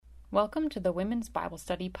Welcome to the Women's Bible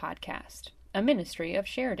Study Podcast, a ministry of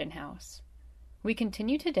Sheridan House. We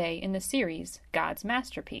continue today in the series, God's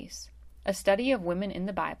Masterpiece, a study of women in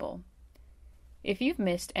the Bible. If you've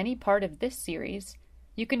missed any part of this series,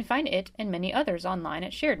 you can find it and many others online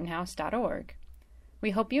at sheridanhouse.org.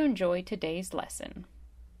 We hope you enjoy today's lesson.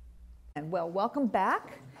 Well, welcome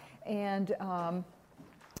back, and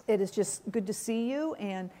it is just good to see you,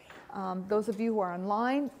 and those of you who are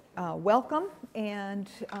online, welcome, and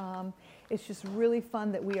it's just really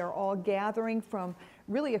fun that we are all gathering from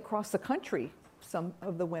really across the country, some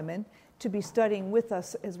of the women, to be studying with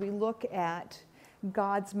us as we look at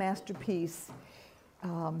God's masterpiece,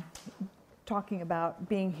 talking about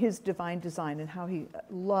being His divine design and how He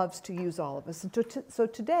loves to use all of us. And so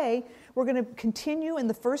today, we're going to continue in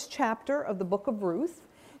the first chapter of the book of Ruth,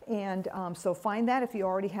 and so find that if you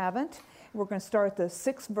already haven't. We're going to start at the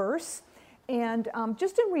 6th verse. And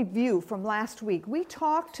just in review from last week, we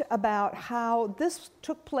talked about how this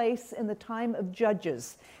took place in the time of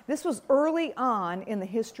Judges. This was early on in the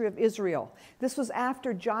history of Israel. This was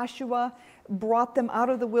after Joshua brought them out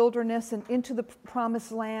of the wilderness and into the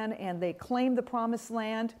promised land, and they claimed the promised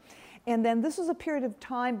land. And then this was a period of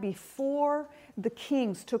time before the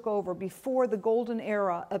kings took over, before the golden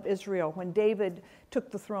era of Israel, when David took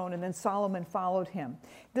the throne and then Solomon followed him.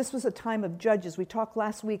 This was a time of judges. We talked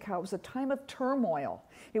last week how it was a time of turmoil.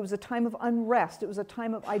 It was a time of unrest. It was a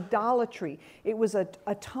time of idolatry. It was a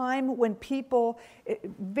time when people,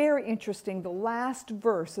 very interesting, the last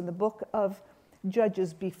verse in the book of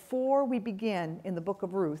Judges, before we begin in the book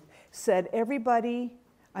of Ruth, said everybody,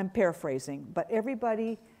 I'm paraphrasing, but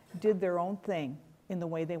everybody did their own thing in the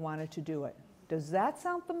way they wanted to do it. Does that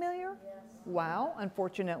sound familiar? Yes. Wow,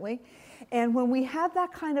 unfortunately. And when we have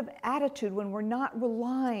that kind of attitude, when we're not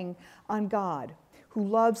relying on God, who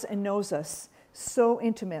loves and knows us so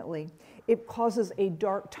intimately, it causes a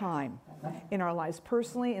dark time in our lives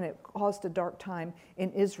personally, and it caused a dark time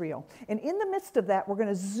in Israel. And in the midst of that, we're going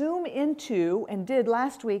to zoom into, and did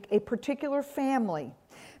last week, a particular family.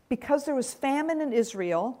 Because there was famine in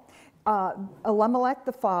Israel, Elimelech,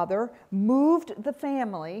 the father, moved the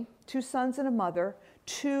family, 2 sons and a mother,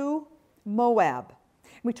 to Moab.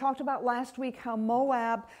 We talked about last week how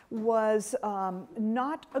Moab was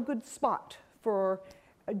not a good spot for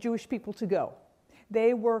Jewish people to go.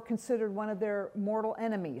 They were considered one of their mortal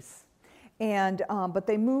enemies. And but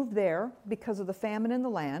they moved there because of the famine in the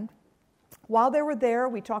land. While they were there,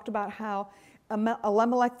 we talked about how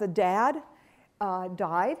Elimelech, the dad,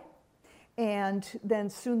 died. And then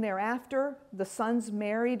soon thereafter, the sons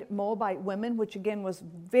married Moabite women, which again was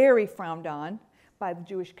very frowned on by the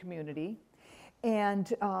Jewish community. And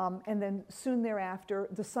then soon thereafter,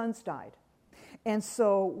 the sons died. And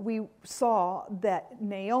so we saw that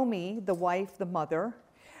Naomi, the wife, the mother,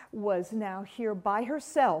 was now here by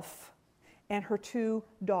herself and her 2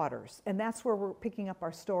 daughters. And that's where we're picking up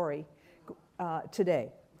our story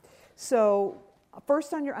today. So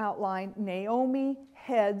first on your outline, Naomi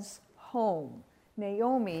heads home.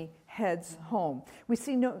 Naomi heads home. We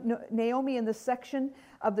see Naomi in this section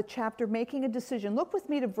of the chapter making a decision. Look with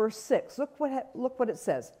me to verse 6. Look what it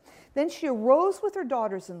says. Then she arose with her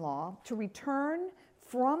daughters-in-law to return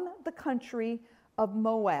from the country of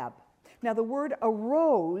Moab. Now the word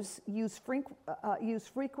arose, used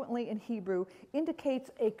frequently in Hebrew,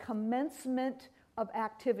 indicates a commencement of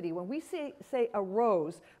activity. When we say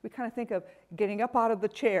arose, we kind of think of getting up out of the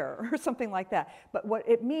chair or something like that. But what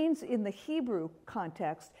it means in the Hebrew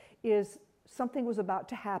context is something was about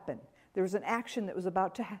to happen. There was an action that was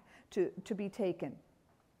about to be taken,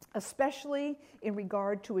 especially in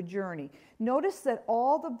regard to a journey. Notice that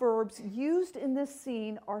all the verbs used in this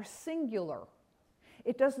scene are singular.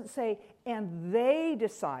 It doesn't say, and they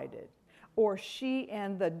decided, or she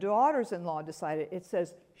and the daughters-in-law decided. It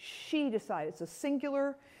says, she decided. It's a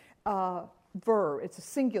singular verb. It's a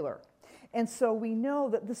singular. And so we know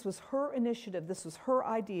that this was her initiative. This was her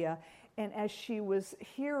idea. And as she was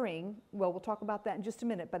hearing, well, we'll talk about that in just a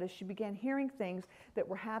minute, but as she began hearing things that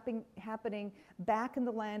were happening back in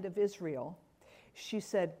the land of Israel, she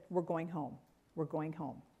said, we're going home. We're going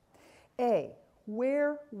home.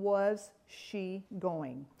 Where was she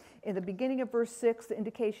going? In the beginning of verse 6, the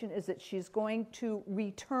indication is that she's going to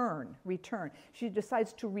return. She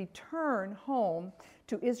decides to return home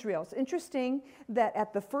to Israel. It's interesting that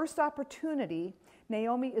at the first opportunity,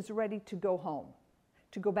 Naomi is ready to go home,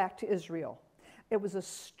 to go back to Israel. It was a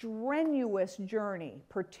strenuous journey,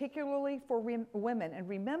 particularly for women. And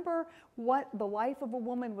remember what the life of a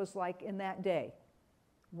woman was like in that day.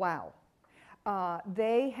 Wow.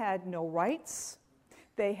 They had no rights.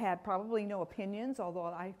 They had probably no opinions, although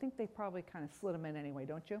I think they probably kind of slid them in anyway,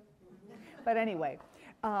 don't you? But anyway,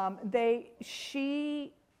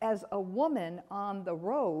 She, as a woman on the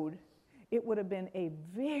road, it would have been a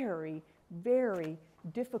very, very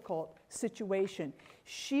difficult situation.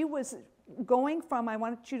 She was going from, I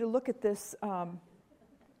want you to look at this,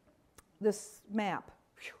 this map.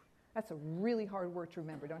 Whew, that's a really hard word to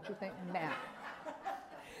remember, don't you think? Map.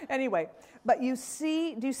 Anyway, but do you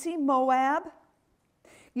see Moab?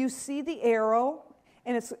 You see the arrow,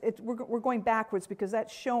 and we're going backwards because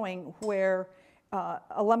that's showing where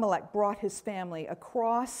Elimelech brought his family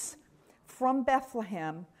across from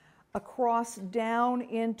Bethlehem, across down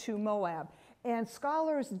into Moab. And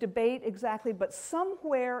scholars debate exactly, but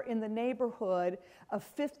somewhere in the neighborhood of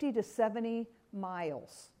 50 to 70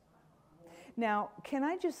 miles. Now, can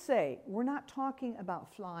I just say, we're not talking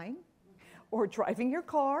about flying or driving your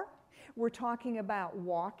car. We're talking about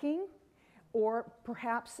walking, or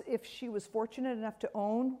perhaps if she was fortunate enough to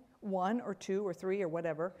own one or two or three or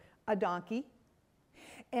whatever, a donkey.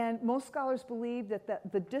 And most scholars believe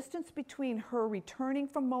that the distance between her returning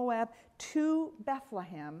from Moab to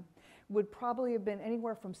Bethlehem would probably have been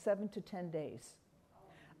anywhere from 7 to 10 days.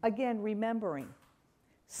 Again, remembering,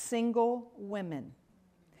 single women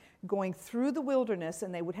going through the wilderness,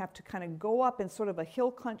 and they would have to kind of go up in sort of a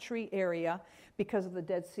hill country area because of the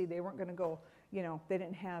Dead Sea. They weren't going to go, they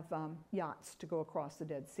didn't have yachts to go across the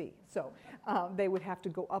Dead Sea. So they would have to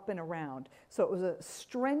go up and around. So it was a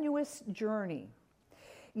strenuous journey.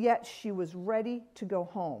 Yet she was ready to go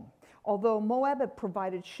home. Although Moab had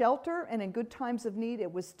provided shelter and in good times of need,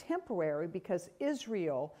 it was temporary because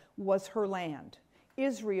Israel was her land.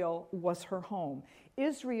 Israel was her home.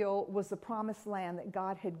 Israel was the promised land that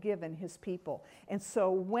God had given his people. And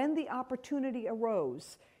so when the opportunity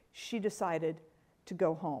arose, she decided to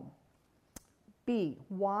go home. B,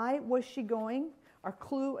 why was she going? Our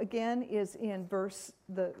clue again is in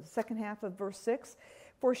the second half of verse 6.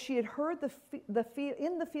 For she had heard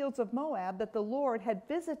in the fields of Moab that the Lord had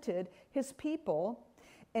visited his people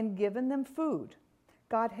and given them food.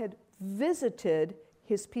 God had visited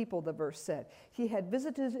his people, the verse said. He had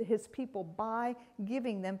visited his people by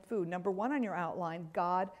giving them food. Number one on your outline,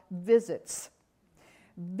 God visits.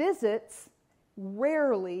 Visits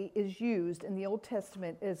rarely is used in the Old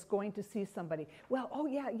Testament as going to see somebody. Well, oh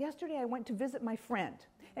yeah, yesterday I went to visit my friend,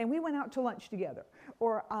 and we went out to lunch together.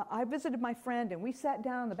 Or I visited my friend, and we sat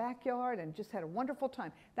down in the backyard and just had a wonderful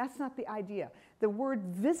time. That's not the idea. The word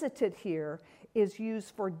visited here is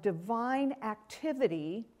used for divine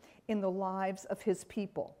activity in the lives of his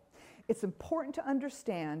people. It's important to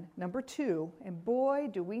understand, number two, and boy,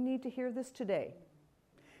 do we need to hear this today,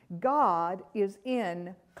 God is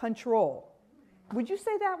in control. Would you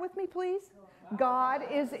say that with me, please? God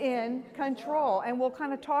is in control. And we'll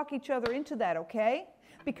kind of talk each other into that, okay?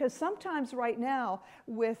 Because sometimes right now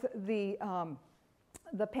with the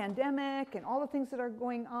pandemic and all the things that are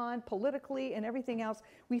going on politically and everything else,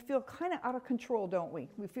 we feel kind of out of control, don't we?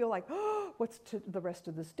 We feel like, oh, what's the rest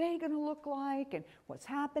of this day going to look like, and what's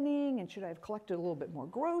happening, and should I have collected a little bit more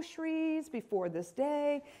groceries before this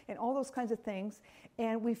day, and all those kinds of things.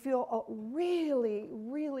 And we feel really,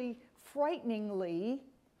 really frighteningly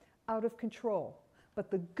out of control. But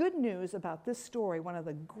the good news about this story, one of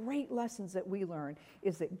the great lessons that we learn,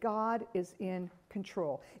 is that God is in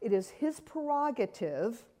control. It is his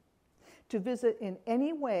prerogative to visit in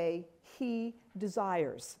any way he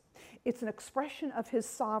desires. It's an expression of his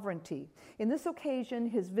sovereignty. In this occasion,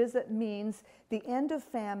 his visit means the end of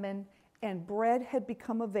famine, and bread had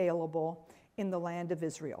become available in the land of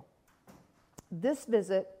Israel. This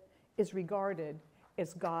visit is regarded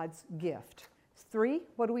as God's gift. 3,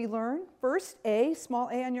 what do we learn? First, A, small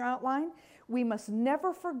a on your outline, we must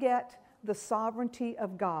never forget the sovereignty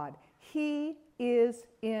of God. He is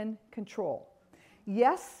in control.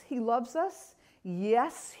 Yes, he loves us.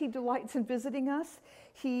 Yes, he delights in visiting us.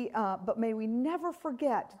 But may we never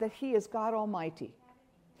forget that he is God Almighty.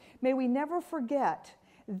 May we never forget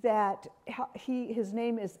that his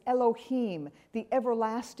name is Elohim, the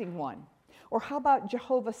everlasting one. Or how about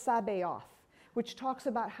Jehovah Sabaoth, which talks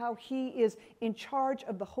about how he is in charge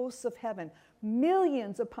of the hosts of heaven.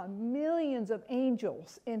 Millions upon millions of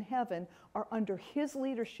angels in heaven are under his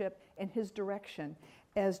leadership and his direction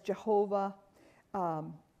as Jehovah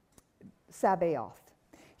Sabaoth.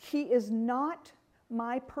 He is not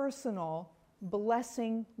my personal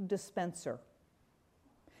blessing dispenser.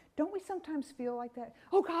 Don't we sometimes feel like that?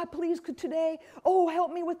 Oh God, please, could today, oh,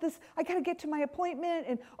 help me with this. I got to get to my appointment,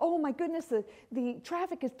 and oh my goodness, the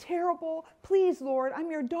traffic is terrible. Please, Lord,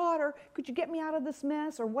 I'm your daughter. Could you get me out of this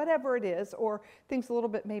mess, or whatever it is, or things a little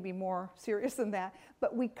bit maybe more serious than that.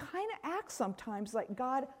 But we kind of act sometimes like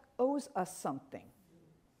God owes us something.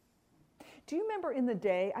 Do you remember in the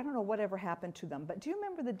day, I don't know whatever happened to them, but do you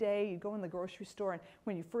remember the day you go in the grocery store and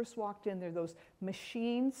when you first walked in, there are those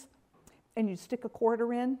machines and you'd stick a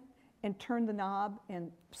quarter in and turn the knob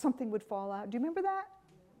and something would fall out? Do you remember that?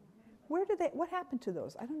 What happened to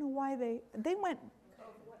those? I don't know why they went,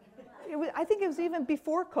 I think it was even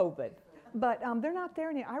before COVID, but they're not there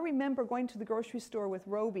anymore. I remember going to the grocery store with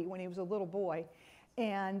Roby when he was a little boy,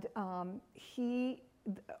 and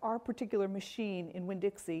our particular machine in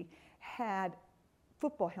Winn-Dixie had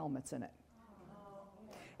football helmets in it.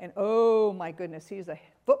 And oh my goodness, he's a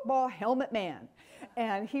football helmet man.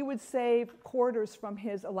 And he would save quarters from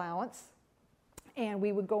his allowance. And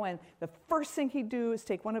we would go in. The first thing he'd do is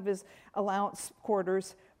take one of his allowance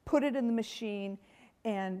quarters, put it in the machine,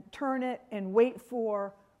 and turn it and wait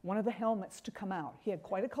for one of the helmets to come out. He had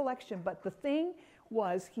quite a collection, but the thing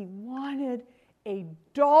was he wanted a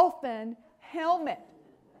dolphin helmet.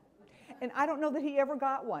 And I don't know that he ever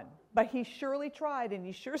got one, but he surely tried, and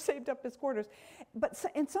he sure saved up his quarters.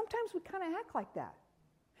 And sometimes we kind of act like that.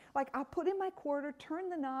 Like, I'll put in my quarter, turn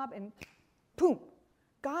the knob, and boom,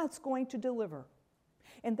 God's going to deliver.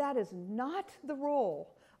 And that is not the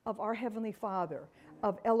role of our Heavenly Father,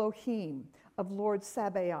 of Elohim, of Lord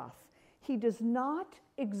Sabaoth. He does not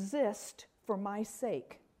exist for my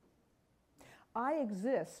sake. I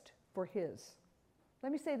exist for His.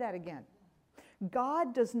 Let me say that again.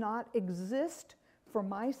 God does not exist for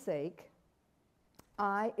my sake.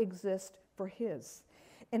 I exist for His.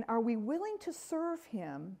 And are we willing to serve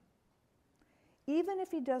Him even if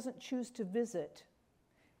He doesn't choose to visit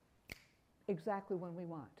exactly when we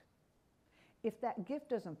want? If that gift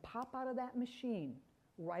doesn't pop out of that machine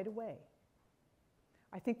right away.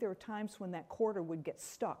 I think there were times when that quarter would get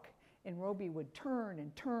stuck and Roby would turn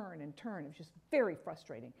and turn and turn. It was just very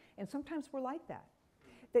frustrating. And sometimes we're like that.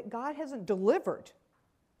 That God hasn't delivered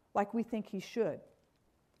like we think He should.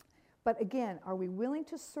 But again, are we willing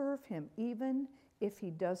to serve Him even if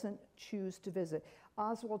He doesn't choose to visit?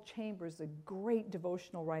 Oswald Chambers, a great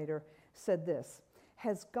devotional writer, said this: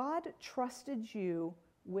 has God trusted you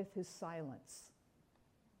with His silence?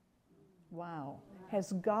 Wow.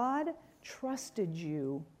 Has God trusted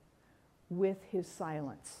you with His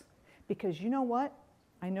silence? Because you know what?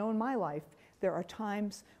 I know in my life there are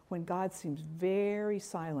times when God seems very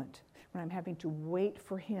silent, when I'm having to wait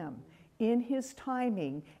for Him in His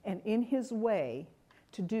timing and in His way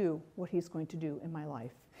to do what He's going to do in my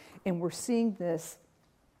life. And we're seeing this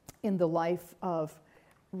in the life of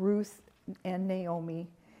Ruth and Naomi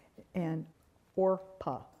and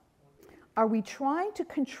Orpah. Are we trying to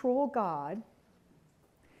control God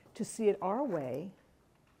to see it our way,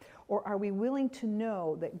 or are we willing to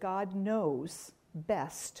know that God knows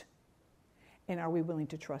best, and are we willing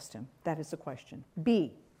to trust Him? That is the question.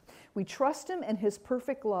 B, we trust Him and His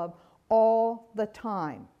perfect love all the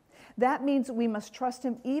time. That means we must trust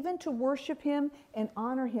Him even to worship Him and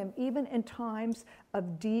honor Him, even in times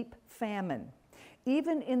of deep famine,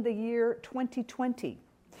 even in the year 2020,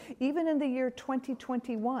 even in the year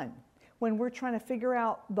 2021, when we're trying to figure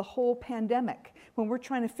out the whole pandemic, when we're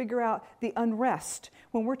trying to figure out the unrest,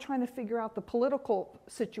 when we're trying to figure out the political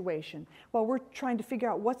situation, while we're trying to figure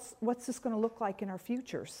out what's this going to look like in our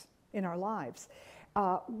futures, in our lives.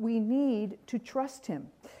 We need to trust Him.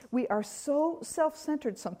 We are so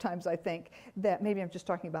self-centered sometimes, I think, that maybe I'm just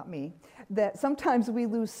talking about me, that sometimes we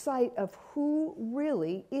lose sight of who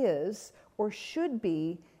really is or should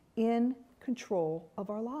be in control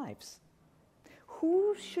of our lives.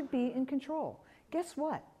 Who should be in control? Guess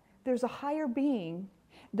what? There's a higher being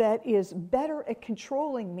that is better at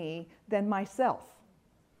controlling me than myself.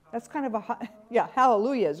 That's kind of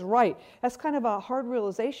hallelujah is right. That's kind of a hard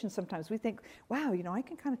realization sometimes. We think, wow, I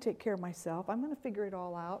can kind of take care of myself. I'm going to figure it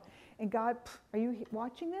all out. And God, are you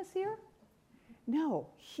watching this here? No,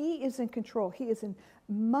 He is in control. He is in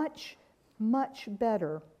much, much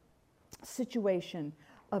better situation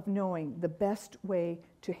of knowing the best way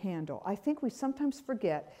to handle. I think we sometimes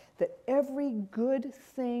forget that every good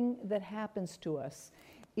thing that happens to us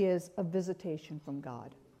is a visitation from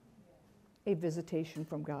God. A visitation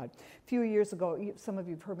from God. A few years ago, some of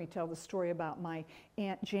you have heard me tell the story about my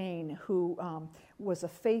Aunt Jane, who was a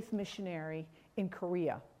faith missionary in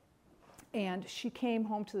Korea. And she came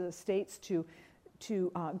home to the States to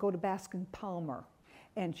go to Bascom Palmer.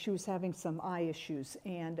 And she was having some eye issues.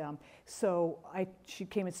 And so she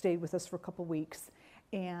came and stayed with us for a couple weeks.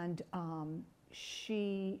 And I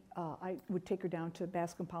would take her down to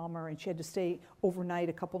Bascom Palmer, and she had to stay overnight,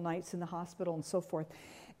 a couple nights in the hospital and so forth.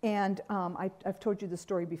 And I've told you the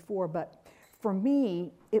story before, but for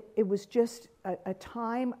me, it was just a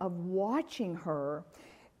time of watching her,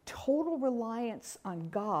 total reliance on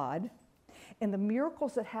God, And the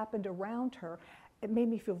miracles that happened around her, it made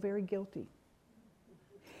me feel very guilty.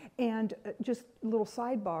 And just a little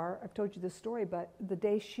sidebar, I've told you this story, but the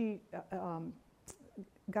day she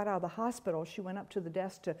got out of the hospital, she went up to the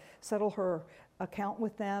desk to settle her account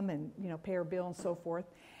with them and, pay her bill and so forth.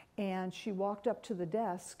 And she walked up to the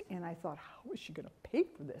desk, and I thought, how is she going to pay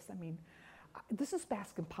for this? I mean, this is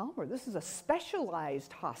Bascom Palmer. This is a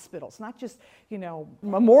specialized hospital. It's not just,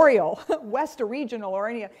 Memorial, West or Regional or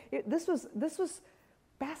any. This was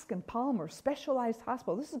Bascom Palmer, specialized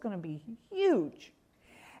hospital. This is going to be huge.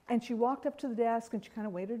 And she walked up to the desk, and she kind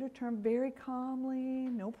of waited her turn very calmly,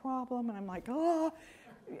 no problem. And I'm like, oh,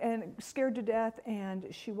 and scared to death. And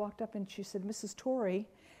she walked up and she said, Mrs. Torrey,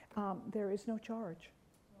 there is no charge.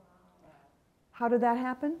 How did that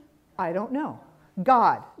happen? I don't know.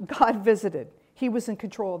 God visited. He was in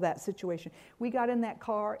control of that situation. We got in that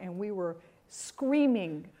car and we were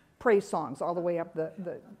screaming praise songs all the way up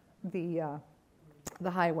the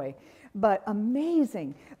highway. But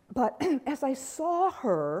amazing. But as I saw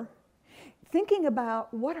her, thinking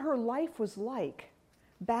about what her life was like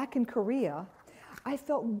back in Korea, I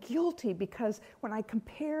felt guilty because when I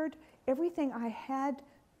compared everything I had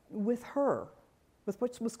with her, with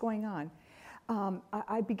what was going on,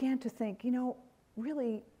 I began to think,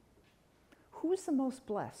 really, who's the most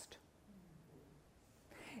blessed?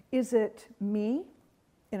 Is it me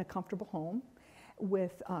in a comfortable home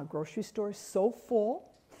with grocery stores so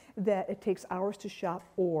full that it takes hours to shop?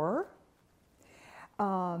 Or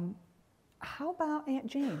how about Aunt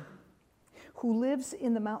Jane, who lives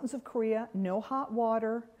in the mountains of Korea, no hot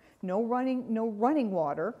water, no running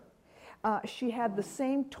water. She had the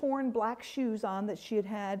same torn black shoes on that she had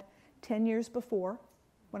had 10 years before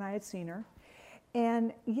when I had seen her.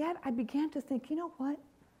 And yet I began to think, you know what?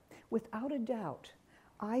 Without a doubt,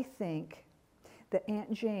 I think that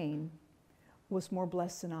Aunt Jane was more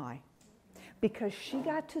blessed than I, because she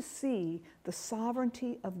got to see the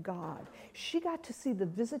sovereignty of God. She got to see the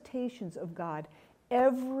visitations of God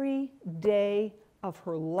every day of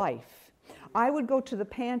her life. I would go to the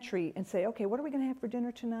pantry and say, okay, what are we going to have for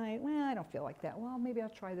dinner tonight? Well, I don't feel like that. Well, maybe I'll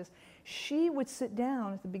try this. She would sit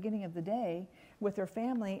down at the beginning of the day with her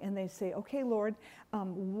family and they'd say, okay, Lord,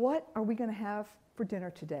 what are we going to have for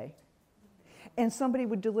dinner today? And somebody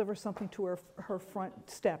would deliver something to her front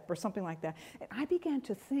step or something like that. And I began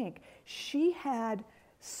to think she had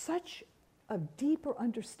such a deeper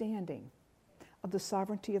understanding of the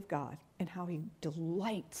sovereignty of God and how He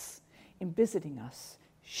delights in visiting us.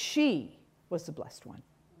 She was the blessed one.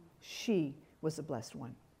 She was the blessed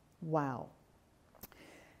one. Wow.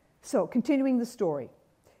 So, continuing the story,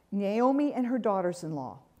 Naomi and her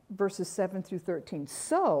daughters-in-law, verses 7 through 13.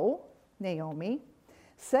 So, Naomi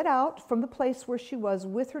set out from the place where she was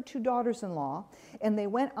with her two daughters-in-law, and they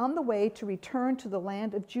went on the way to return to the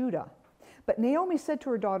land of Judah. But Naomi said to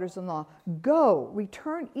her daughters-in-law, go,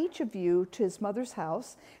 return each of you to his mother's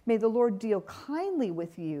house. May the Lord deal kindly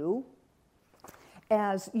with you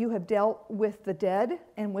as you have dealt with the dead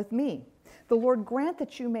and with me. The Lord grant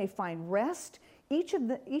that you may find rest, each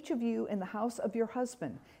of you in the house of your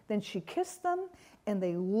husband. Then she kissed them, and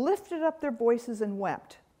they lifted up their voices and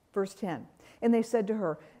wept. Verse 10. And they said to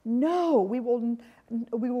her, no, we will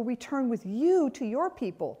return with you to your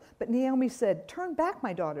people. But Naomi said, turn back,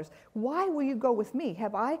 my daughters. Why will you go with me?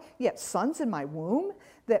 Have I yet sons in my womb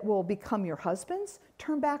that will become your husbands?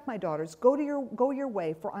 Turn back, my daughters. Go your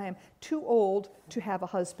way, for I am too old to have a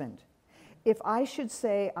husband. If I should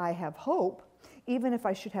say I have hope, even if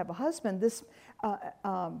I should have a husband this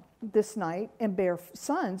night and bear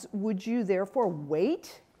sons, would you therefore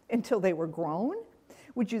wait until they were grown?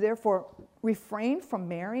 Would you therefore refrain from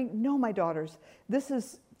marrying? No, my daughters,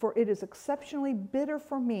 for it is exceptionally bitter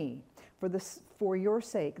for me, for your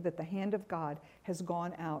sake, that the hand of God has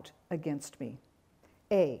gone out against me.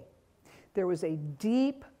 There was a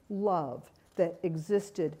deep love that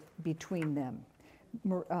existed between them,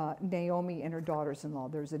 Naomi and her daughters-in-law.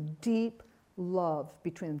 There's a deep love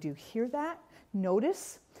between them. Do you hear that?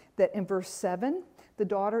 Notice that in verse 7, the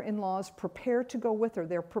daughter-in-laws prepared to go with her.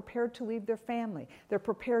 They're prepared to leave their family. They're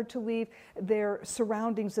prepared to leave their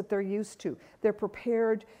surroundings that they're used to. They're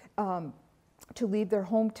prepared to leave their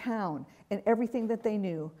hometown and everything that they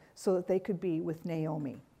knew so that they could be with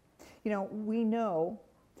Naomi. We know,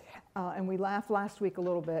 and we laughed last week a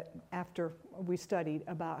little bit after we studied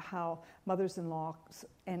about how mothers-in-law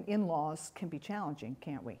and in-laws can be challenging,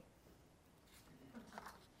 can't we?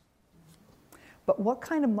 But what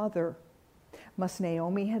kind of mother must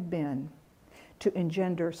Naomi have been to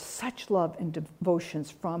engender such love and devotions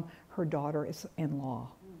from her daughter-in-law?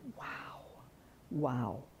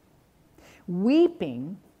 Wow.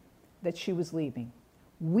 Weeping that she was leaving.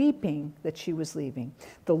 weeping that she was leaving.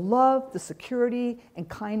 The love, the security, and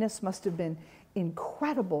kindness must have been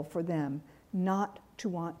incredible for them not to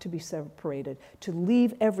want to be separated, to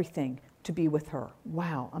leave everything to be with her.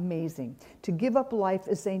 Wow, amazing. To give up life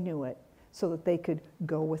as they knew it so that they could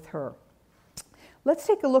go with her. Let's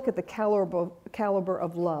take a look at the caliber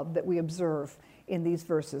of love that we observe in these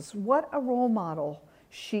verses. What a role model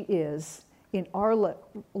she is in our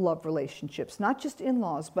love relationships, not just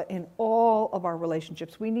in-laws, but in all of our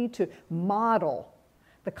relationships. We need to model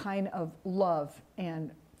the kind of love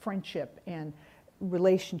and friendship and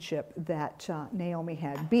relationship that Naomi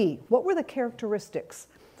had. B, what were the characteristics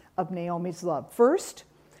of Naomi's love? First,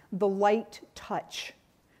 the light touch.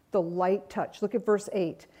 The light touch. Look at verse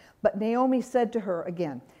 8. But Naomi said to her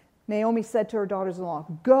again, Naomi said to her daughters-in-law,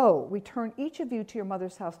 "Go, return each of you to your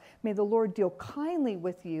mother's house. May the Lord deal kindly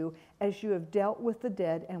with you as you have dealt with the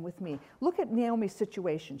dead and with me." Look at Naomi's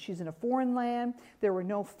situation. She's in a foreign land. There were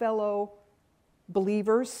no fellow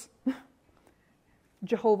believers,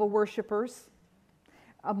 Jehovah worshipers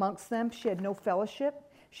amongst them. She had no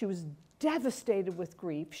fellowship. She was devastated with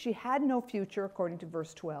grief. She had no future, according to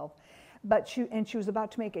verse 12. But she was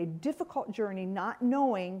about to make a difficult journey, not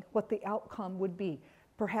knowing what the outcome would be.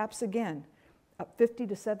 Perhaps, again, 50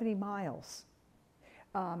 to 70 miles,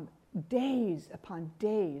 days upon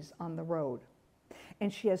days on the road.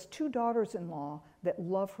 And she has two daughters-in-law that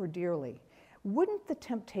love her dearly. Wouldn't the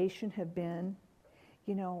temptation have been,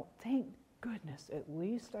 thank goodness, at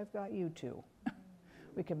least I've got you two.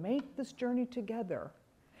 We can make this journey together.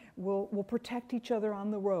 We'll protect each other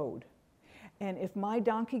on the road. And if my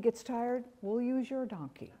donkey gets tired, we'll use your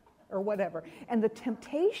donkey or whatever. And the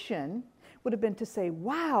temptation would have been to say,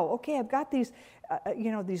 wow, okay, I've got these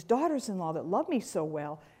daughters-in-law that love me so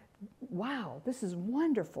well. Wow, this is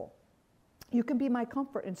wonderful. You can be my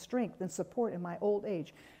comfort and strength and support in my old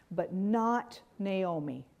age. But not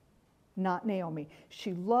Naomi. Not Naomi.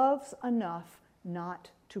 She loves enough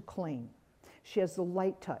not to cling. She has the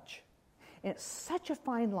light touch. And it's such a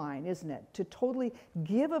fine line, isn't it? To totally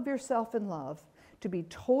give of yourself in love, to be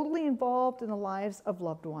totally involved in the lives of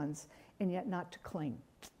loved ones, and yet not to cling,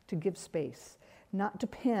 to give space, not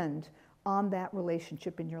depend on that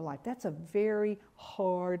relationship in your life. That's a very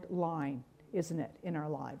hard line, isn't it, in our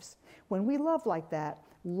lives? When we love like that,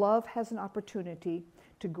 love has an opportunity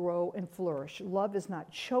to grow and flourish. Love is not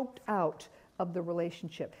choked out of the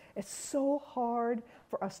relationship. It's so hard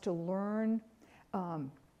for us to learn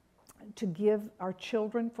to give our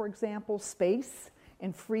children, for example, space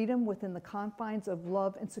and freedom within the confines of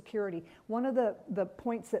love and security. One of the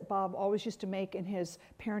points that Bob always used to make in his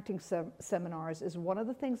parenting seminars is one of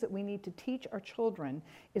the things that we need to teach our children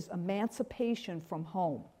is emancipation from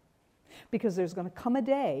home. Because there's going to come a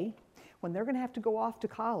day when they're going to have to go off to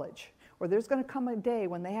college, or there's going to come a day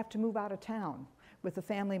when they have to move out of town with the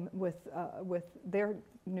family, with their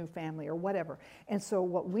new family or whatever. And so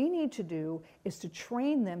what we need to do is to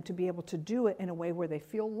train them to be able to do it in a way where they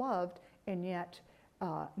feel loved and yet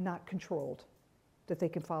not controlled, that they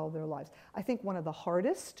can follow their lives. I think one of the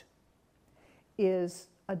hardest is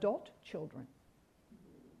adult children.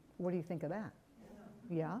 What do you think of that?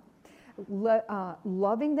 Yeah.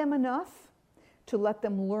 Loving them enough to let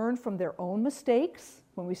them learn from their own mistakes.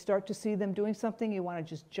 When we start to see them doing something, you want to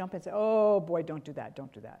just jump and say, "Oh boy, don't do that,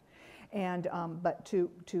 don't do that." And but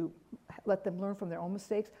to let them learn from their own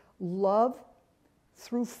mistakes. Love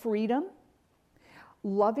through freedom.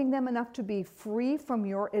 Loving them enough to be free from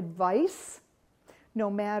your advice, no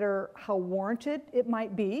matter how warranted it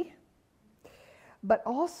might be. But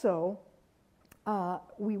also,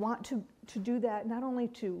 we want to do that not only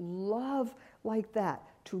to love like that,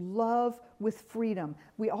 to love with freedom.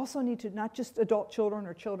 We also need to, not just adult children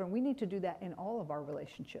or children, we need to do that in all of our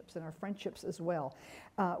relationships and our friendships as well.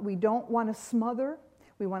 We don't want to smother.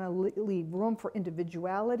 We want to leave room for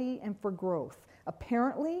individuality and for growth.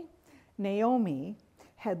 Apparently, Naomi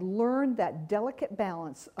had learned that delicate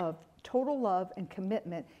balance of total love and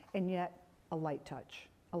commitment, and yet a light touch,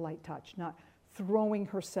 not throwing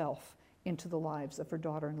herself into the lives of her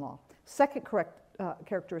daughter-in-law. Second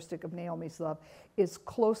characteristic of Naomi's love is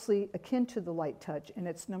closely akin to the light touch, and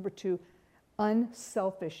it's number 2,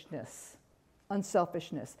 unselfishness.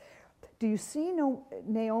 Unselfishness. Do you see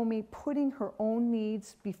Naomi putting her own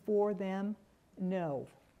needs before them? No.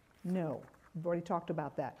 We've already talked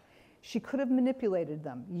about that. She could have manipulated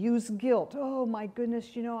them, used guilt. Oh my goodness,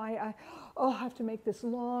 I have to make this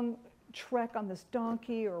long trek on this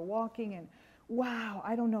donkey or walking, and wow,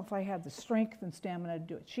 I don't know if I have the strength and stamina to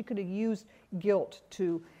do it. She could have used guilt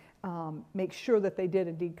to make sure that they did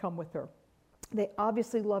indeed come with her. They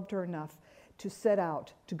obviously loved her enough to set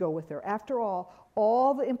out to go with her. After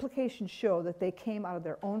all the implications show that they came out of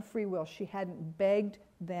their own free will. She hadn't begged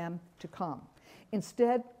them to come.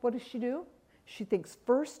 Instead, what does she do? She thinks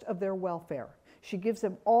first of their welfare. She gives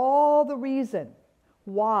them all the reason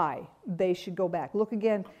why they should go back. Look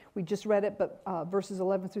again, we just read it, but verses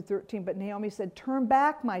 11 through 13. But Naomi said, "Turn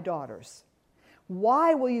back, my daughters.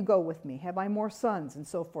 Why will you go with me? Have I more sons?" And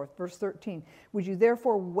so forth. Verse 13, "Would you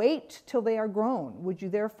therefore wait till they are grown? Would you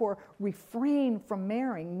therefore refrain from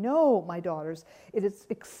marrying? No, my daughters, it is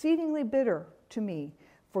exceedingly bitter to me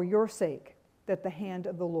for your sake that the hand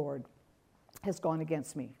of the Lord has gone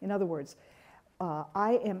against me." In other words,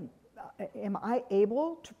 am I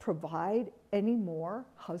able to provide any more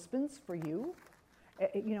husbands for you?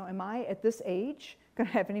 Am I at this age going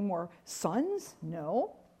to have any more sons?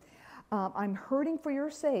 No. I'm hurting for your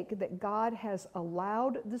sake that God has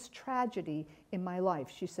allowed this tragedy in my life.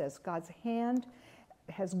 She says, God's hand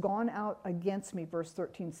has gone out against me. Verse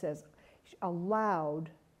 13 says, allowed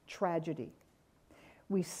tragedy.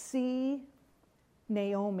 We see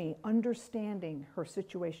Naomi understanding her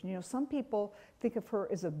situation. Some people think of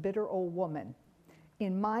her as a bitter old woman.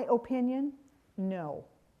 In my opinion, no.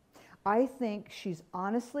 I think she's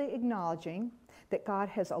honestly acknowledging that God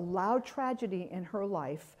has allowed tragedy in her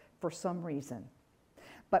life for some reason.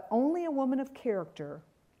 But only a woman of character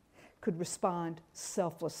could respond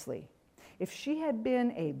selflessly. If she had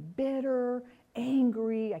been a bitter,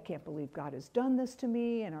 angry, I can't believe God has done this to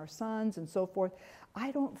me and our sons and so forth,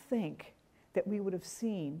 I don't think that we would have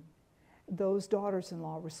seen those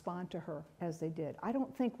daughters-in-law respond to her as they did. I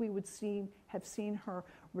don't think we would have seen her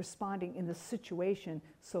responding in the situation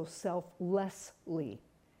so selflessly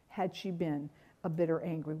had she been a bitter,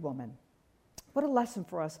 angry woman. What a lesson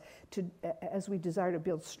for us as we desire to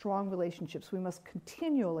build strong relationships. We must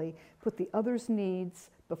continually put the other's needs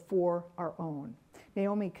before our own.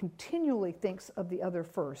 Naomi continually thinks of the other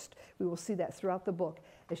first. We will see that throughout the book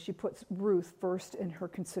as she puts Ruth first in her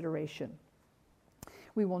consideration.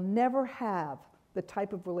 We will never have the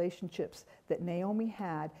type of relationships that Naomi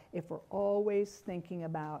had if we're always thinking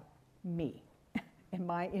about me and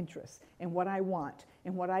my interests and what I want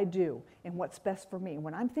and what I do and what's best for me.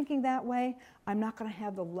 When I'm thinking that way, I'm not going to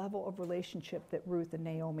have the level of relationship that Ruth and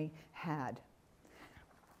Naomi had.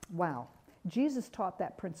 Wow. Jesus taught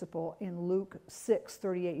that principle in Luke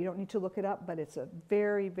 6:38. You don't need to look it up, but it's a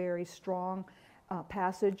very, very strong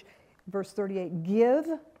passage. Verse 38, "Give,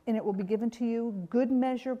 and it will be given to you. Good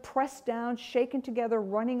measure, pressed down, shaken together,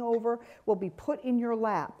 running over, will be put in your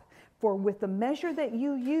lap. For with the measure that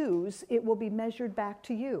you use, it will be measured back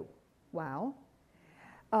to you." Wow.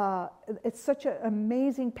 It's such an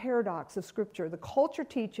amazing paradox of Scripture. The culture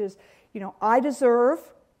teaches, I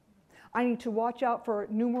deserve. I need to watch out for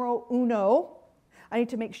numero uno. I need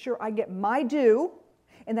to make sure I get my due.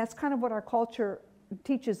 And that's kind of what our culture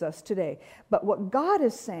teaches us today. But what God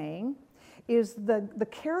is saying is the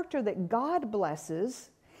character that God blesses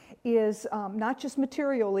is not just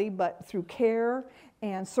materially, but through care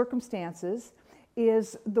and circumstances,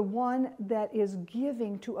 is the one that is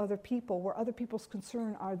giving to other people, where other people's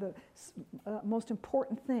concern are the most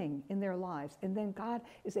important thing in their lives. And then God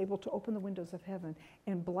is able to open the windows of heaven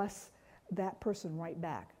and bless that person right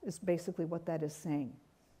back, is basically what that is saying.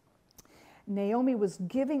 Naomi was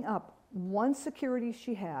giving up one security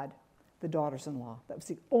she had, the daughters-in-law. That was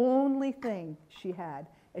the only thing she had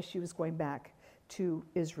as she was going back to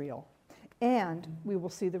Israel. And we will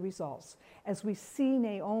see the results. As we see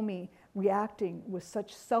Naomi reacting with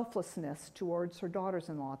such selflessness towards her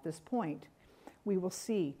daughters-in-law at this point, we will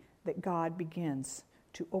see that God begins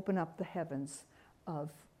to open up the heavens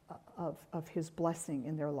of his blessing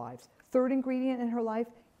in their lives. Third ingredient in her life,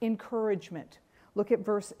 encouragement. Look at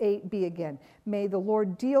verse 8b again. "May the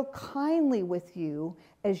Lord deal kindly with you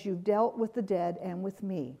as you dealt with the dead and with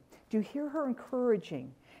me." Do you hear her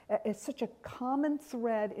encouraging? It's such a common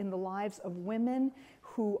thread in the lives of women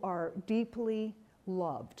who are deeply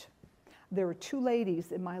loved. There were two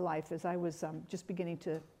ladies in my life as I was just beginning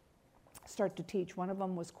to start to teach. One of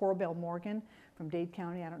them was Corbell Morgan from Dade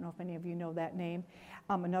County. I don't know if any of you know that name.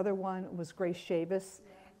 Another one was Grace Chavis.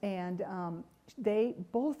 And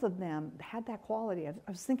both of them had that quality. I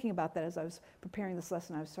was thinking about that as I was preparing this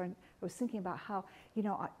lesson. I was thinking about how,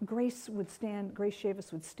 Grace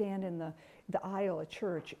Chavis would stand in the aisle at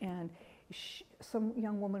church, and some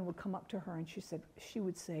young woman would come up to her, and she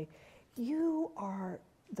would say, "You are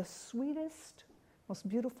the sweetest, most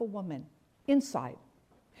beautiful woman inside."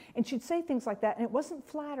 And she'd say things like that, and it wasn't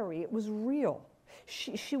flattery, it was real.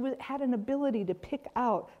 She had an ability to pick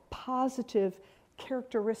out positive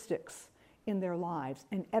characteristics in their lives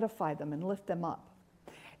and edify them and lift them up.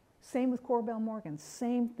 Same with Cora Bell Morgan,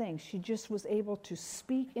 same thing. She just was able to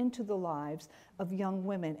speak into the lives of young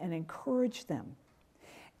women and encourage them.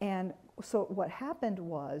 And so what happened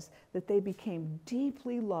was that they became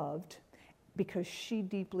deeply loved because she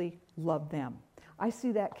deeply loved them. I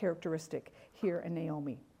see that characteristic here in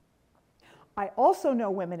Naomi. I also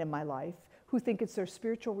know women in my life who think it's their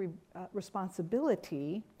spiritual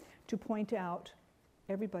responsibility to point out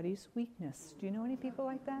everybody's weakness. Do you know any people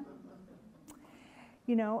like that?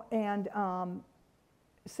 You know, and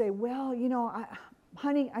say, well, you know,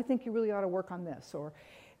 honey, I think you really ought to work on this. Or,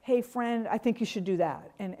 hey, friend, I think you should do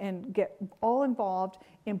that. And get all involved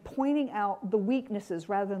in pointing out the weaknesses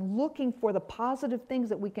rather than looking for the positive things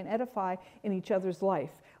that we can edify in each other's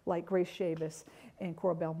life, like Grace Chavis and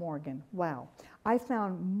Cora Bell Morgan. Wow. I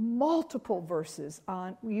found multiple verses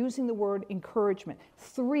on using the word encouragement.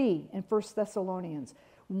 3 in 1 Thessalonians,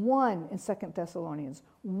 1 in 2 Thessalonians,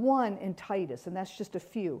 1 in Titus, and that's just a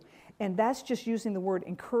few. And that's just using the word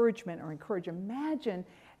encouragement or encourage. Imagine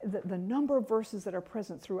the number of verses that are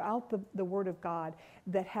present throughout the Word of God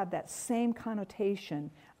that have that same connotation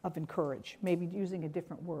of encourage, maybe using a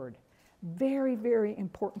different word. Very, very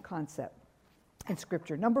important concept in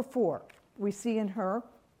Scripture. Number 4, we see in her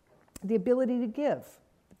the ability to give.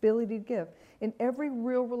 Ability to give. In every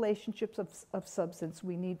real relationship of substance,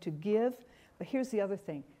 we need to give. But here's the other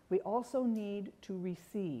thing. We also need to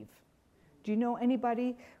receive. Do you know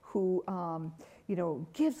anybody who,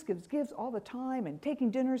 gives all the time and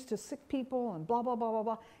taking dinners to sick people and blah, blah, blah, blah,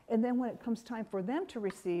 blah. And then when it comes time for them to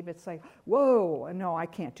receive, it's like, whoa, no, I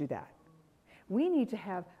can't do that. We need to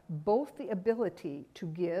have both the ability to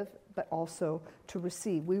give, but also to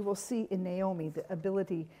receive. We will see in Naomi the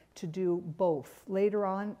ability to do both. Later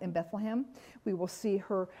on in Bethlehem, we will see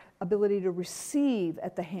her ability to receive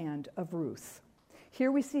at the hand of Ruth.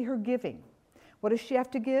 Here we see her giving. What does she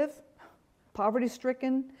have to give?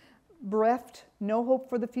 Poverty-stricken, bereft, no hope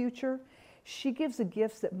for the future. She gives the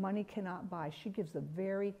gifts that money cannot buy. She gives the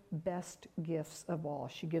very best gifts of all.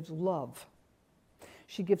 She gives love.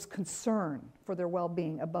 She gives concern for their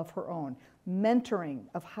well-being above her own, mentoring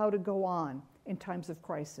of how to go on in times of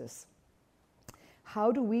crisis.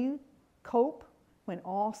 How do we cope when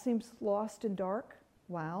all seems lost and dark?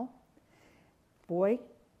 Wow. Boy,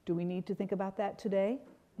 do we need to think about that today?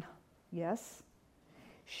 Yes.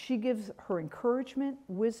 She gives her encouragement,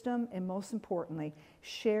 wisdom, and most importantly,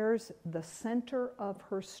 shares the center of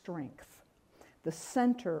her strength. The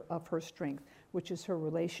center of her strength, which is her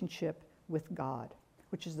relationship with God,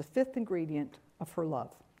 which is the 5th ingredient of her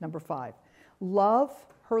love. Number 5.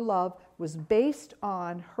 Her love was based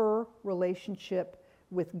on her relationship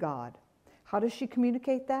with God. How does she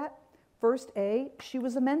communicate that? First, she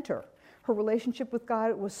was a mentor. Her relationship with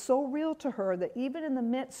God was so real to her that even in the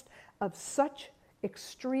midst of such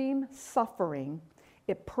extreme suffering,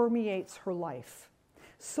 it permeates her life.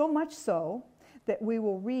 So much so that we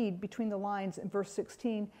will read between the lines in verse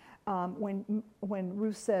 16 when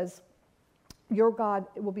Ruth says, your God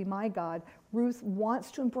will be my God. Ruth wants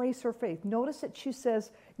to embrace her faith. Notice that she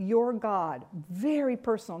says, your God, very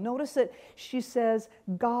personal. Notice that she says,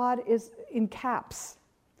 God is in caps,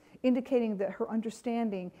 indicating that her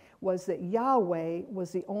understanding was that Yahweh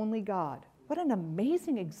was the only God. What an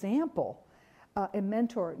amazing example and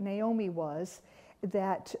mentor Naomi was,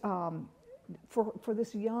 that for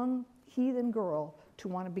this young heathen girl to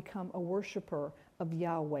want to become a worshiper of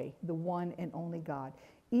Yahweh, the one and only God.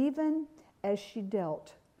 Even as she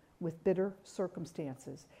dealt with bitter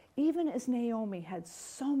circumstances, even as Naomi had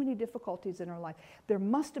so many difficulties in her life, there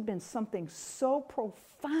must have been something so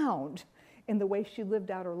profound in the way she lived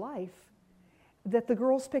out her life that the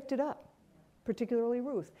girls picked it up, particularly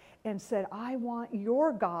Ruth, and said, I want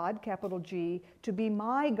your God, capital G, to be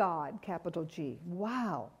my God, capital G.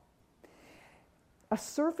 Wow. A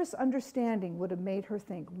surface understanding would have made her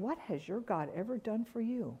think, what has your God ever done for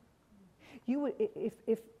you? You would,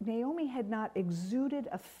 if Naomi had not exuded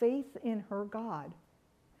a faith in her God,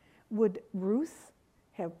 would Ruth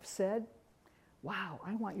have said, wow,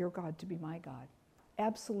 I want your God to be my God?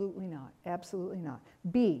 Absolutely not. Absolutely not.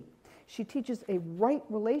 B, she teaches a right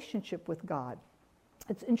relationship with God.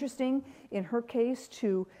 It's interesting in her case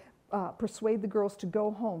to persuade the girls to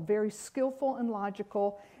go home. Very skillful and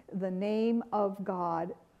logical, the name of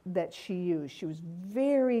God that she used. She was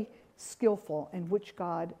very skillful in which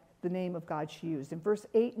God, the name of God she used. In verse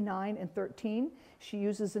 8, 9, and 13, she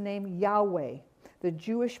uses the name Yahweh, the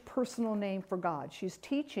Jewish personal name for God. She's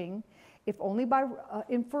teaching, if only by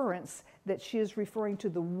inference, that she is referring to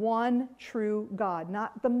the one true God,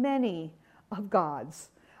 not the many of gods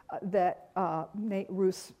that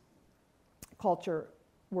Ruth's culture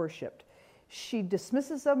worshipped. She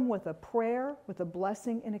dismisses them with a prayer, with a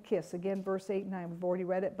blessing, and a kiss. Again, verse 8 and 9, we've already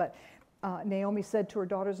read it, but Naomi said to her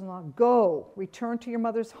daughters-in-law, "Go, return to your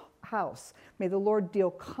mother's house. May the Lord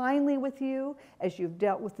deal kindly with you as you've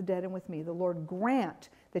dealt with the dead and with me. The Lord grant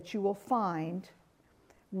that you will find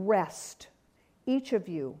rest, each of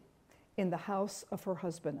you, in the house of her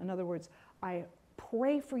husband." In other words, I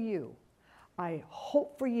pray for you. I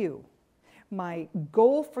hope for you. My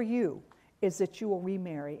goal for you is that you will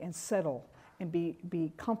remarry and settle and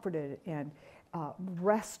be comforted and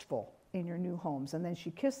restful in your new homes. And then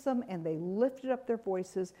she kissed them, and they lifted up their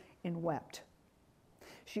voices and wept.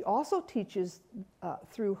 She also teaches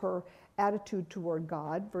through her attitude toward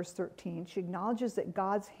God, verse 13, she acknowledges that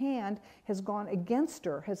God's hand has gone against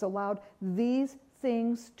her, has allowed these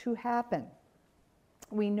things to happen.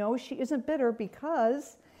 We know she isn't bitter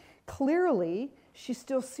because clearly she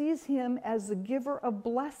still sees him as the giver of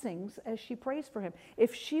blessings as she prays for him.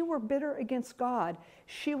 If she were bitter against God,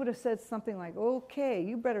 she would have said something like, "Okay,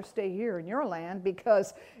 you better stay here in your land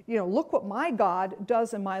because, look what my God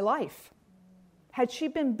does in my life." Had she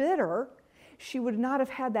been bitter, she would not have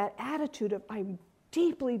had that attitude of, "I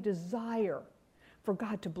deeply desire for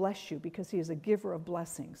God to bless you because he is a giver of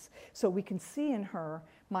blessings." So we can see in her,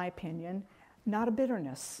 my opinion, not a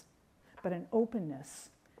bitterness, but an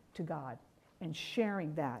openness to God and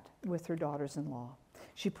sharing that with her daughters-in-law.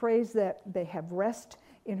 She prays that they have rest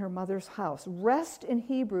in her mother's house. Rest in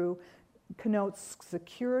Hebrew connotes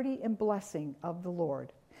security and blessing of the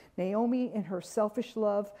Lord. Naomi, in her selfish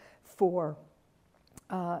love for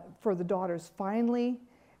the daughters, finally,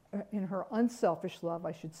 in her unselfish love,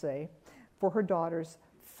 I should say, for her daughters,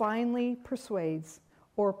 finally persuades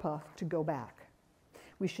Orpah to go back.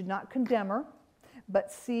 We should not condemn her,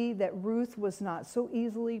 but see that Ruth was not so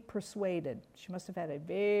easily persuaded. She must have had a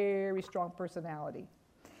very strong personality.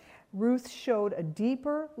 Ruth showed a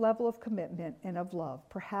deeper level of commitment and of love.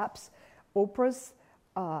 Perhaps Orpah's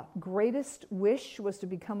greatest wish was to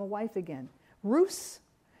become a wife again. Ruth's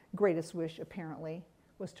greatest wish, apparently,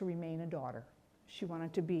 was to remain a daughter. She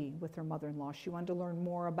wanted to be with her mother-in-law. She wanted to learn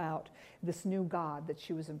more about this new God that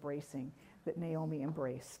she was embracing, that Naomi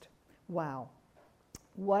embraced. Wow.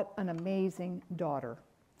 What an amazing daughter.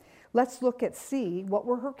 Let's look at C. What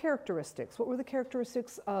were her characteristics? What were the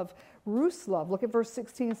characteristics of Ruth's love? Look at verse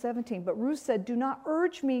 16 and 17. But Ruth said, "Do not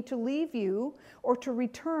urge me to leave you or to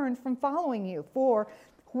return from following you. For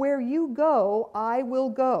where you go, I will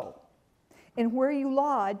go. And where you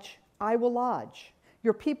lodge, I will lodge.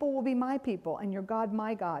 Your people will be my people, and your God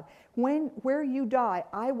my God. Where you die,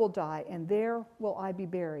 I will die, and there will I be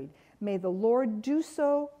buried. May the Lord do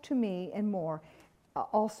so to me and more.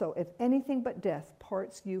 Also, if anything but death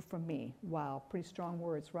parts you from me." Wow, pretty strong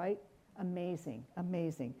words, right? Amazing,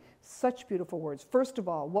 amazing. Such beautiful words. First of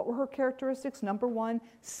all, what were her characteristics? Number one,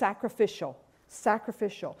 sacrificial.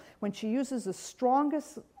 Sacrificial. When she uses the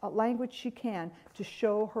strongest language she can to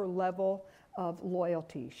show her level of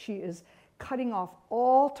loyalty. She is cutting off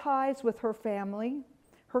all ties with her family,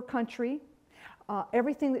 her country,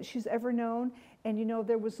 everything that she's ever known. And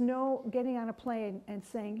there was no getting on a plane and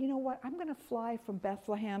saying, "You know what, I'm going to fly from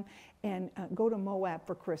Bethlehem and go to Moab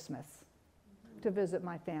for Christmas to visit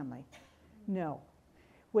my family." No.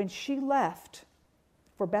 When she left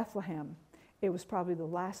for Bethlehem, it was probably the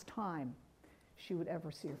last time she would ever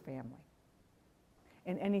see her family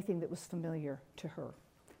and anything that was familiar to her.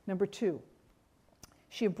 Number two,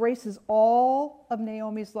 she embraces all of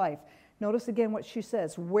Naomi's life. Notice again what she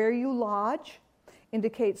says. Where you lodge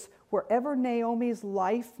indicates wherever Naomi's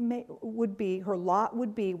life would be, her lot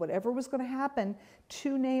would be, whatever was going to happen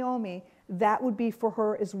to Naomi, that would be for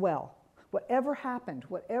her as well. Whatever happened,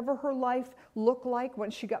 whatever her life looked like when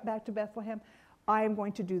she got back to Bethlehem, I am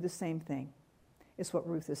going to do the same thing, is what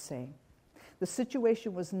Ruth is saying. The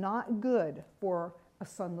situation was not good for a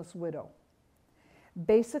sonless widow.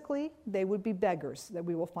 Basically, they would be beggars, that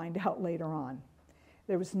we will find out later on.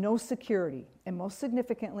 There was no security, and most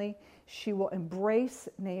significantly, she will embrace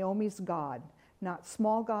Naomi's God, not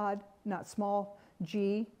small God, not small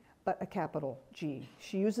g, but a capital G.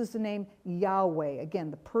 She uses the name Yahweh,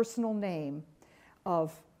 again, the personal name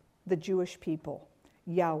of the Jewish people.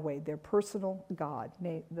 Yahweh, their personal God,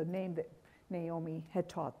 the name that Naomi had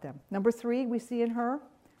taught them. Number three, we see in her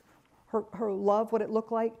love, what it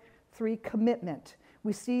looked like. 3, commitment.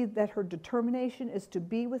 We see that her determination is to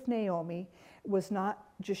be with Naomi was not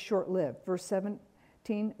just short-lived. Verse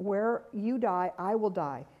 17, where you die, I will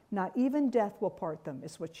die. Not even death will part them,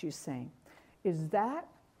 is what she's saying. Is that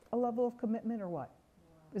a level of commitment or what?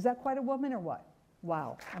 Wow. Is that quite a woman or what?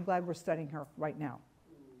 Wow, I'm glad we're studying her right now.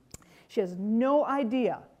 She has no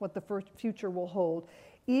idea what the future will hold,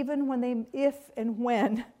 even when if and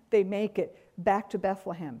when they make it back to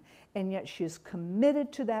Bethlehem. And yet she is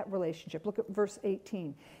committed to that relationship. Look at verse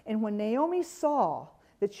 18. And when Naomi saw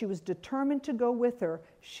that she was determined to go with her,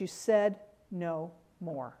 she said no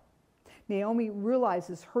more. Naomi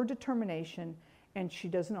realizes her determination, and she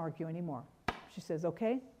doesn't argue anymore. She says,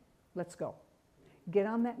 okay, let's go. Get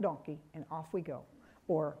on that donkey, and off we go.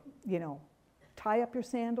 Or, tie up your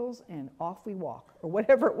sandals, and off we walk. Or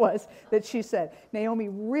whatever it was that she said. Naomi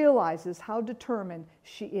realizes how determined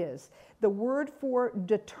she is. The word for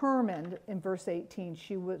determined in verse 18,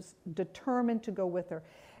 she was determined to go with her,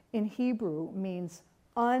 in Hebrew means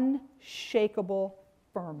unshakable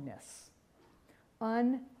firmness.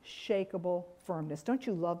 Unshakable firmness. Don't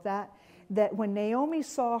you love that? That when Naomi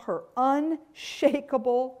saw her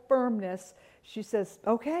unshakable firmness, she says,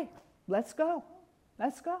 okay, let's go.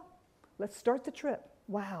 Let's go. Let's start the trip.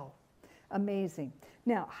 Wow. Amazing.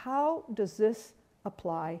 Now, how does this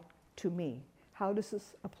apply to me? How does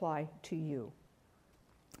this apply to you?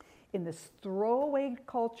 In this throwaway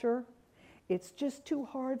culture, it's just too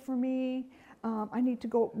hard for me. I need to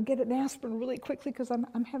go get an aspirin really quickly because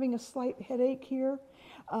I'm having a slight headache here.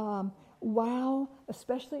 Wow,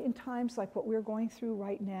 especially in times like what we're going through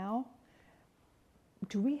right now.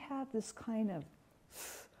 Do we have this kind of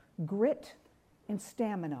grit and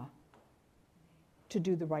stamina to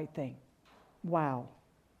do the right thing? Wow.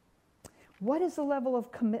 What is the level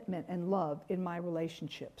of commitment and love in my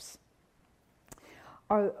relationships?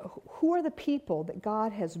 Who are the people that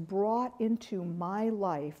God has brought into my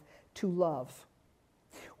life to love?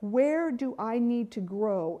 Where do I need to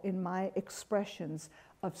grow in my expressions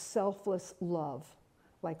of selfless love,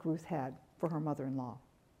 like Ruth had for her mother-in-law?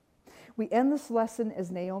 We end this lesson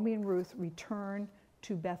as Naomi and Ruth return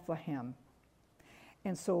to Bethlehem.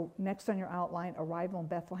 And so next on your outline, arrival in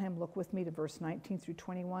Bethlehem, look with me to verse 19 through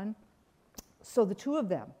 21. So the two of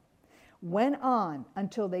them went on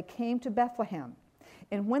until they came to Bethlehem.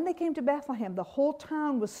 And when they came to Bethlehem, the whole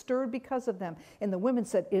town was stirred because of them. And the women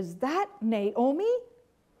said, "Is that Naomi?"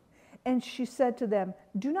 And she said to them,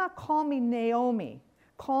 "Do not call me Naomi,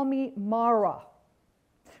 call me Mara.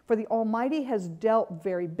 For the Almighty has dealt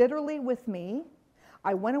very bitterly with me.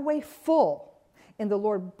 I went away full, and the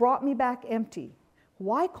Lord brought me back empty.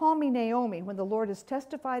 Why call me Naomi when the Lord has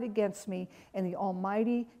testified against me, and the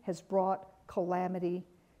Almighty has brought calamity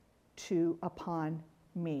upon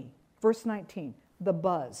me?" Verse 19, the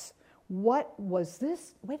buzz. What was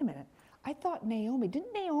this? Wait a minute. I thought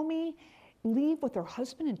didn't Naomi leave with her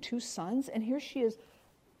husband and 2 sons? And here she is.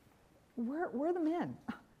 Where are the men?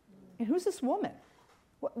 And who's this woman?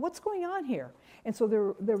 What's going on here? And so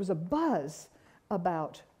there was a buzz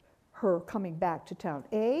about her coming back to town.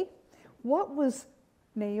 What was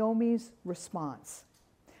Naomi's response?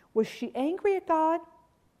 Was she angry at God?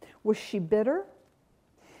 Was she bitter?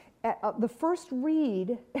 At the first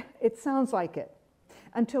read, it sounds like it,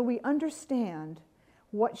 until we understand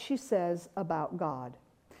what she says about God.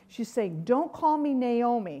 She's saying, "Don't call me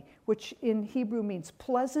Naomi," which in Hebrew means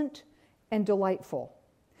pleasant and delightful.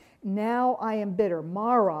 Now I am bitter.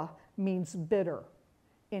 Mara means bitter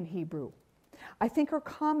in Hebrew. I think her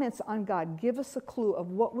comments on God give us a clue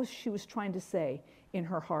of what she was trying to say in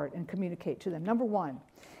her heart and communicate to them. Number one,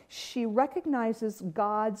 she recognizes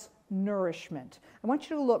God's nourishment. I want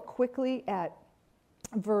you to look quickly at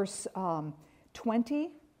verse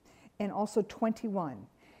 20 and also 21.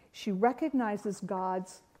 She recognizes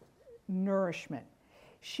God's nourishment.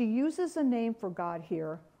 She uses a name for God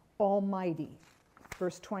here, Almighty,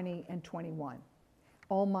 verse 20 and 21.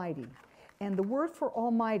 Almighty. And the word for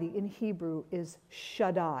Almighty in Hebrew is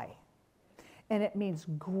Shaddai. And it means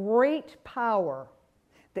great power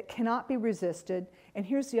that cannot be resisted. And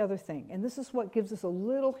here's the other thing, and this is what gives us a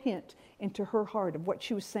little hint into her heart of what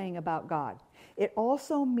she was saying about God. It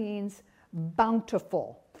also means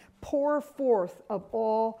bountiful, pour forth of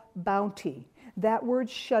all bounty. That word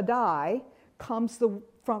Shaddai comes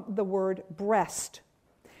from the word breast,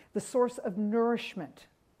 the source of nourishment.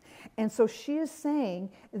 And so she is saying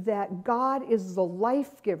that God is the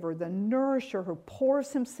life giver, the nourisher who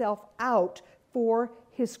pours himself out for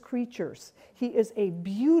his creatures. He is a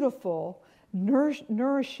beautiful,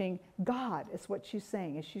 nourishing God, is what she's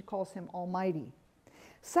saying, as she calls him Almighty.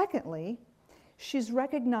 Secondly, she's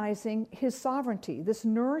recognizing his sovereignty. This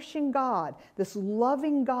nourishing God, this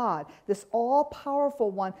loving God, this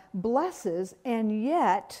all-powerful one blesses, and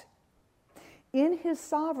yet in his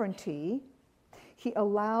sovereignty, he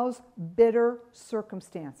allows bitter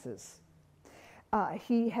circumstances.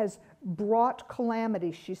 He has brought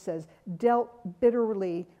calamity, she says, dealt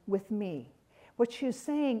bitterly with me. What she is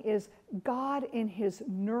saying is God in his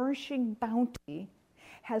nourishing bounty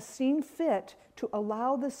has seen fit to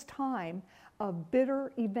allow this time of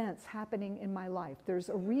bitter events happening in my life. There's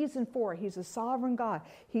a reason for it. He's a sovereign God.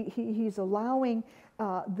 He's allowing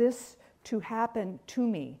this to happen to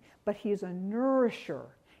me, but he is a nourisher.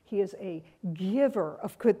 He is a giver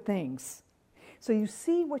of good things. So you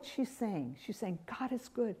see what she's saying. She's saying, God is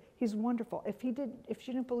good. He's wonderful. If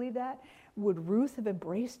she didn't believe that, would Ruth have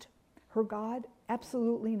embraced her God?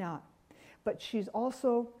 Absolutely not. But she's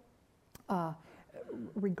also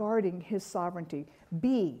regarding his sovereignty.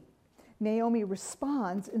 B, Naomi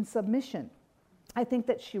responds in submission. I think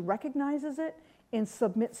that she recognizes it and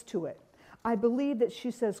submits to it. I believe that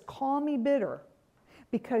she says, call me bitter,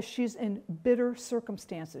 because she's in bitter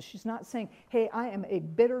circumstances. She's not saying, hey, I am a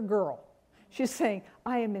bitter girl. She's saying,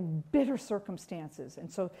 I am in bitter circumstances.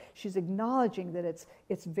 And so she's acknowledging that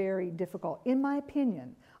it's very difficult. In my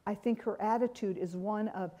opinion, I think her attitude is one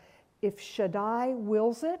of, if Shaddai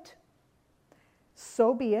wills it,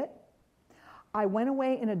 so be it. I went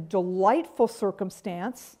away in a delightful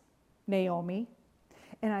circumstance, Naomi,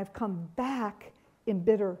 and I've come back in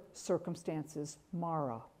bitter circumstances,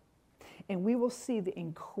 Mara. And we will see the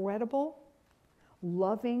incredible,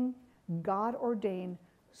 loving, God-ordained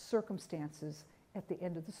circumstances at the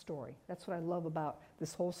end of the story. That's what I love about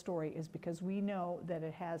this whole story, is because we know that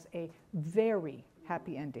it has a very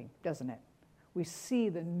happy ending, doesn't it? We see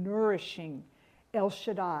the nourishing El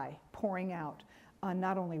Shaddai pouring out on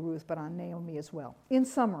not only Ruth, but on Naomi as well. In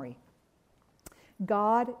summary,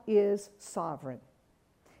 God is sovereign.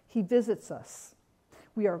 He visits us.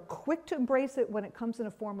 We are quick to embrace it when it comes in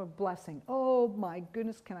a form of blessing. Oh my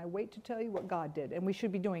goodness, can I wait to tell you what God did? And we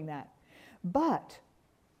should be doing that. But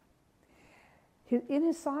in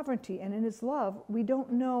his sovereignty and in his love, we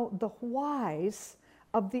don't know the whys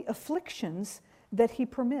of the afflictions that he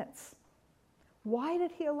permits. Why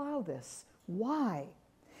did he allow this? Why?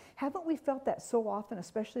 Haven't we felt that so often,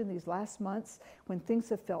 especially in these last months, when things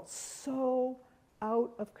have felt so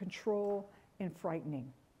out of control and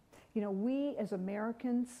frightening? You know, we as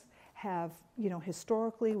Americans have,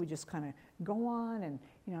 historically, we just kind of go on and,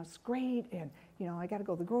 it's great, and, I got to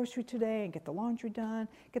go to the grocery today and get the laundry done,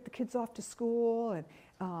 get the kids off to school, and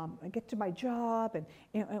get to my job, and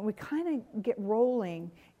we kind of get rolling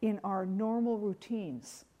in our normal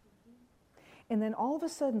routines. And then all of a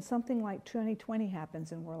sudden, something like 2020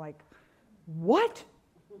 happens, and we're like, what?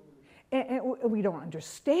 And we don't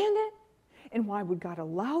understand it. And why would God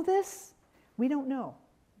allow this? We don't know.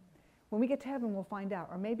 When we get to heaven, we'll find out.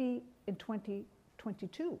 Or maybe in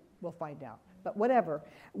 2022, we'll find out. But whatever,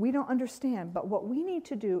 we don't understand. But what we need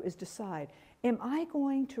to do is decide, am I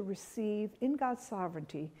going to receive in God's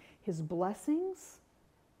sovereignty his blessings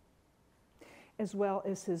as well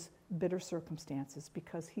as his bitter circumstances,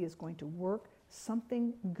 because he is going to work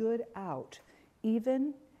something good out,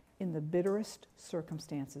 even in the bitterest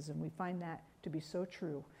circumstances. And we find that to be so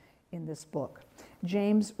true in this book.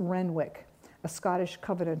 James Renwick, a Scottish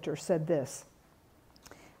Covenanter, said this: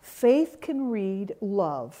 faith can read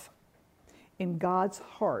love in God's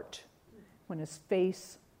heart when his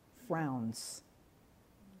face frowns.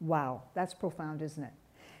 Wow, that's profound, isn't it?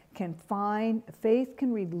 Faith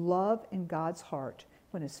can read love in God's heart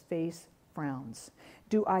when his face frowns.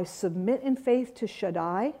 Do I submit in faith to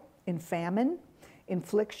Shaddai in famine,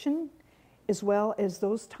 infliction, as well as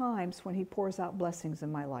those times when he pours out blessings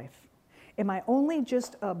in my life? Am I only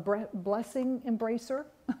just a blessing embracer?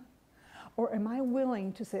 Or am I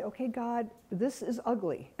willing to say, okay, God, this is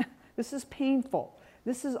ugly. This is painful.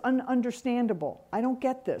 This is ununderstandable. I don't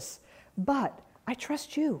get this. But I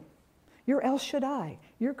trust you. You're El Shaddai.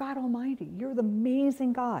 You're God Almighty. You're the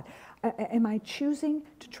amazing God. Am I choosing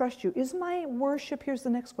to trust you? Is my worship, here's the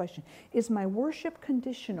next question, is my worship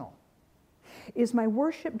conditional? Is my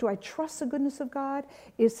worship, do I trust the goodness of God?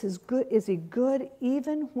 Is he good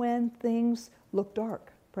even when things look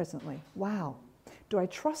dark presently? Wow. Do I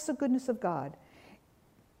trust the goodness of God?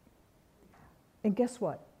 And guess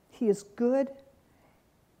what? He is good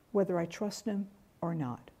whether I trust him or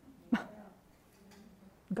not.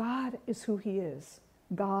 God is who he is.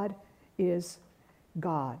 God is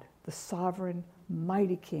God, the sovereign,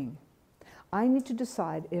 mighty King. I need to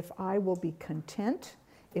decide if I will be content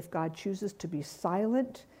if God chooses to be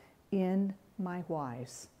silent in my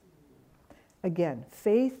whys. Again,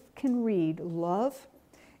 faith can read love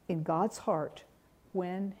in God's heart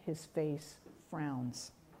when his face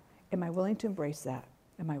frowns. Am I willing to embrace that?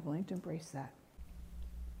 Am I willing to embrace that?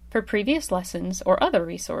 For previous lessons or other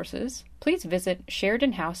resources, please visit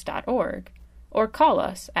SheridanHouse.org or call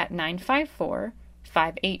us at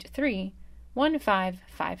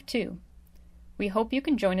 954-583-1552. We hope you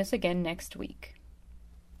can join us again next week.